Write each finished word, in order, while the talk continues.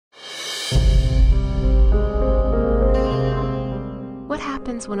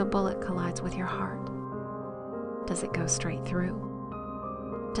happens when a bullet collides with your heart? Does it go straight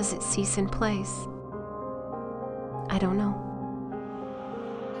through? Does it cease in place? I don't know.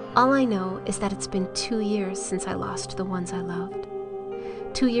 All I know is that it's been 2 years since I lost the ones I loved.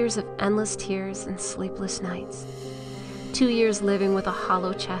 2 years of endless tears and sleepless nights. 2 years living with a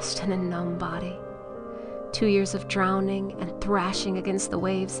hollow chest and a numb body. 2 years of drowning and thrashing against the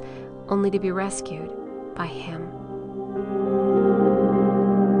waves, only to be rescued by him.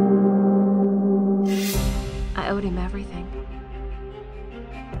 I owed him everything.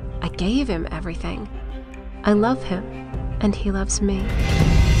 I gave him everything. I love him, and he loves me.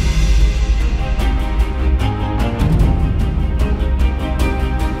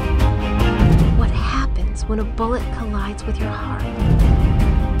 What happens when a bullet collides with your heart?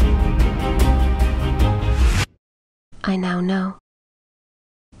 I now know.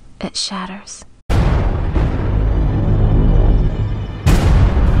 It shatters.